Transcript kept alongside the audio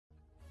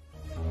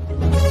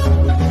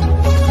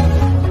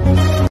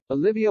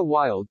Olivia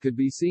Wilde could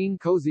be seen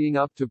cozying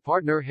up to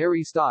partner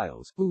Harry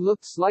Styles, who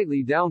looked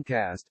slightly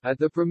downcast, at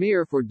the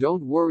premiere for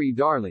Don't Worry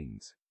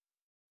Darlings.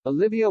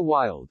 Olivia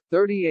Wilde,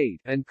 38,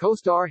 and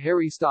co-star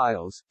Harry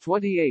Styles,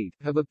 28,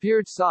 have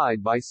appeared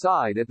side by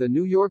side at the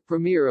New York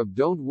premiere of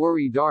Don't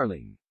Worry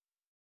Darling.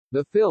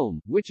 The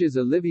film, which is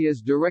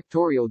Olivia's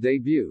directorial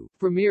debut,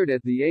 premiered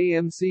at the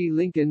AMC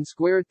Lincoln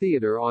Square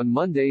Theater on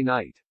Monday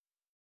night.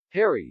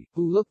 Harry,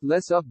 who looked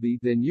less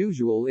upbeat than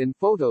usual in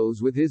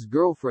photos with his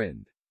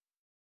girlfriend,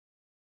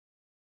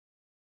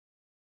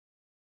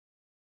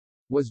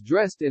 was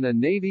dressed in a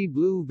navy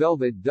blue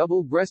velvet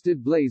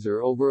double-breasted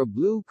blazer over a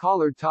blue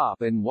collared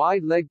top and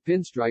wide-leg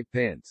pinstripe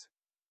pants.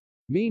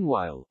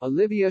 Meanwhile,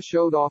 Olivia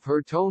showed off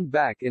her toned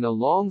back in a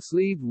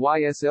long-sleeved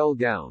YSL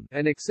gown,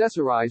 and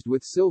accessorized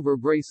with silver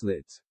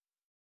bracelets.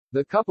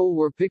 The couple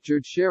were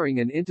pictured sharing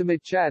an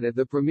intimate chat at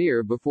the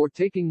premiere before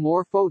taking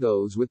more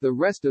photos with the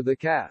rest of the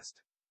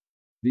cast.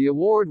 The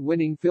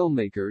award-winning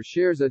filmmaker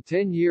shares a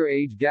 10-year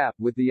age gap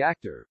with the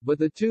actor, but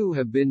the two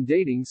have been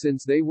dating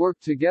since they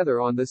worked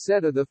together on the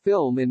set of the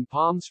film in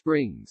Palm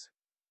Springs.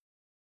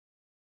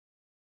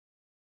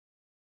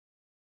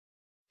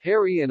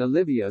 Harry and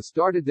Olivia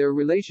started their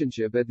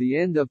relationship at the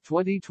end of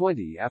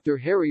 2020 after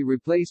Harry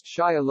replaced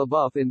Shia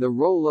LaBeouf in the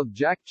role of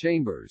Jack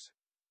Chambers.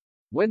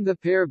 When the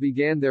pair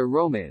began their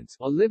romance,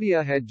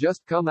 Olivia had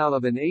just come out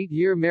of an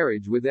 8-year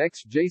marriage with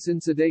ex Jason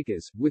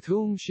Sudeikis, with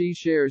whom she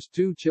shares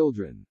 2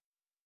 children.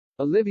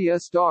 Olivia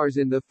stars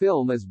in the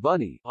film as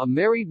Bunny, a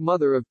married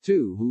mother of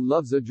 2 who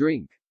loves a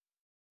drink.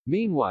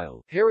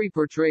 Meanwhile, Harry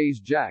portrays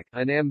Jack,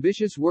 an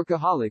ambitious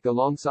workaholic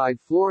alongside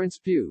Florence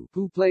Pugh,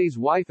 who plays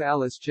wife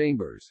Alice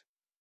Chambers.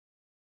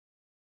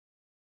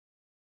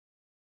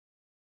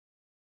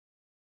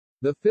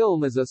 The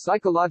film is a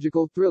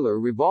psychological thriller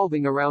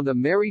revolving around a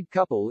married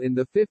couple in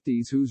the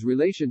 50s whose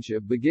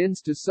relationship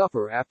begins to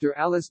suffer after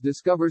Alice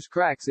discovers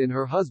cracks in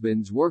her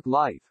husband's work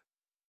life.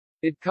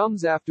 It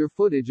comes after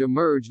footage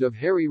emerged of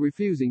Harry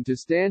refusing to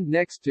stand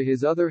next to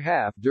his other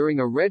half during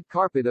a red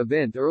carpet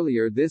event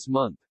earlier this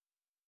month.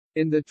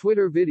 In the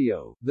Twitter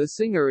video, the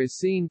singer is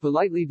seen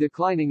politely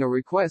declining a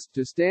request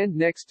to stand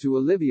next to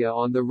Olivia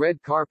on the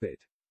red carpet.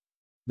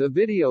 The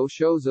video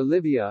shows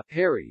Olivia,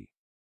 Harry,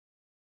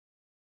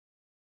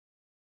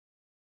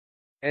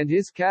 and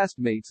his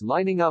castmates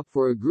lining up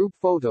for a group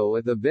photo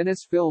at the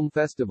Venice Film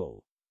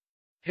Festival.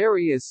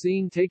 Harry is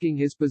seen taking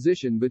his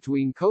position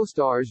between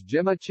co-stars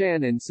Gemma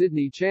Chan and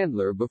Sydney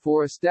Chandler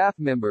before a staff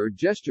member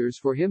gestures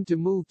for him to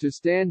move to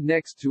stand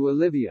next to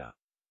Olivia.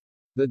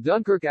 The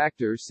Dunkirk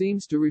actor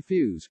seems to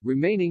refuse,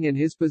 remaining in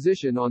his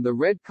position on the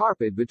red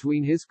carpet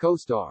between his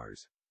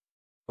co-stars.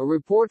 A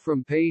report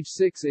from Page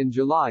Six in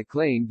July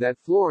claimed that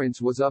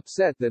Florence was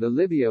upset that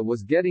Olivia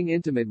was getting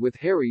intimate with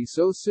Harry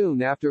so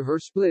soon after her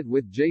split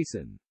with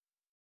Jason.